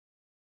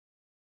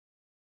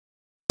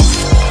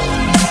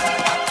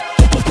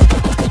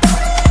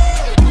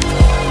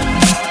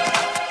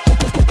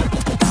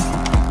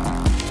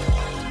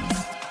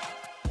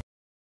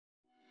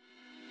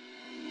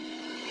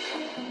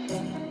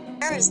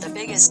is the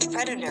biggest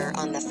predator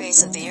on the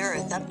face of the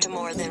earth, up to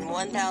more than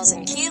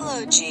 1,000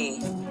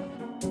 kg.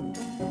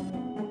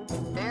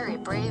 Very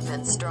brave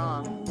and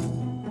strong.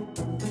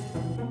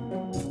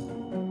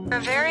 There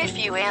are very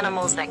few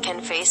animals that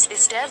can face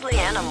this deadly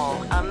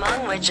animal,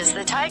 among which is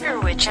the tiger,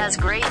 which has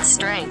great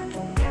strength.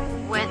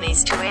 When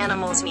these two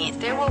animals meet,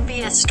 there will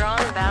be a strong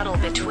battle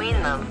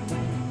between them.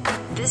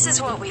 This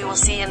is what we will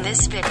see in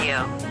this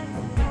video.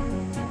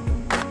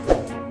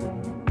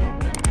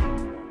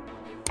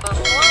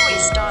 Before we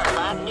start,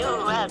 leave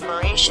new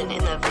admiration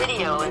in the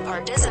video and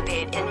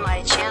participate in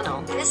my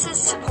channel. This is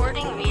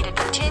supporting me to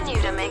continue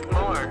to make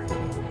more.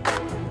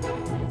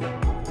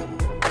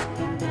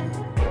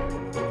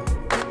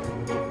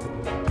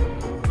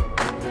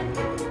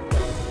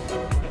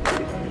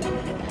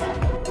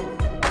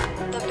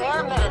 The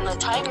bear met the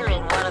tiger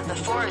in one of the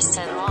forests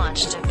and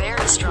launched a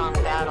very strong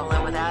battle,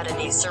 and without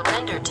any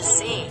surrender to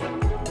sea.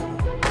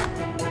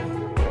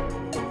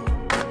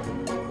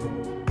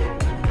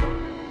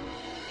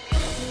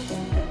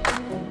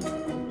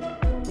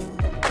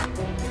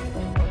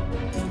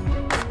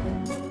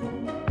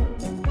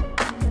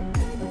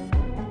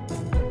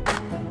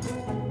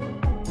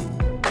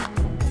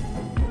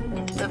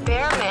 The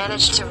bear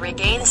managed to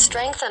regain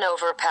strength and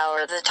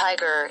overpower the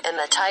tiger, and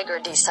the tiger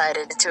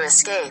decided to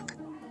escape.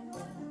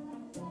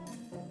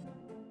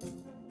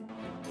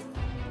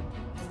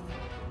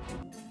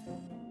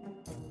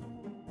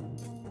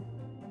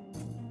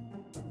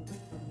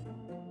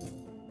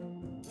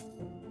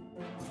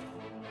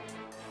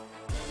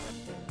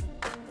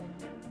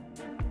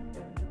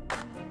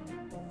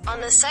 On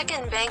the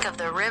second bank of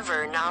the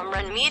river,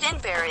 Namran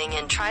met Bering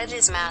and tried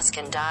his mask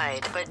and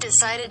died, but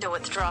decided to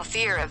withdraw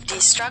fear of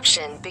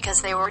destruction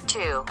because they were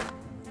two.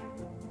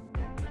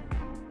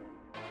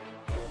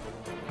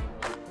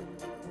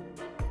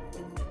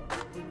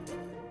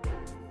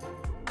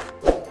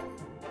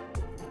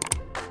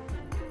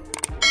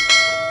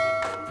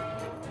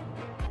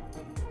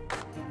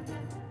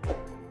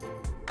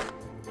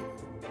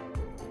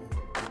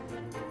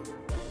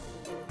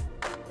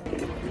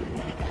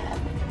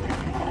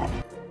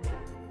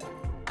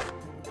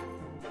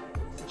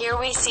 Here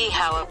we see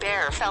how a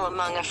bear fell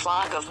among a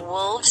flock of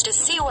wolves to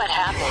see what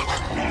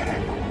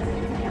happened.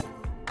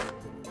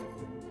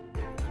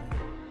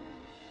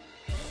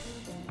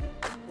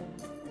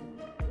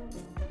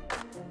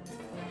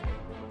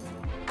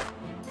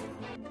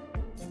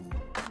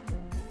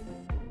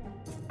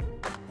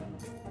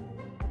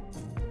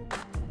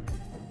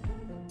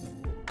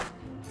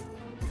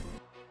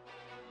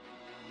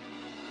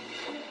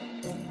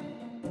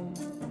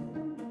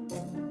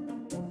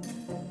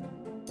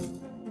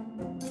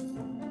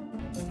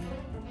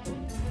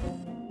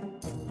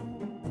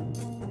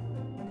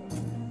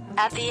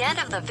 At the end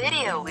of the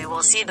video, we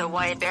will see the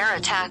white bear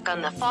attack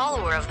on the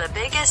follower of the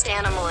biggest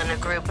animal in a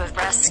group of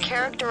bears,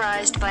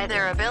 characterized by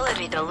their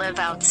ability to live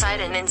outside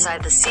and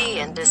inside the sea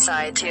and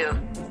decide to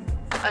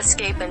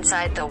escape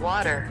inside the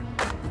water.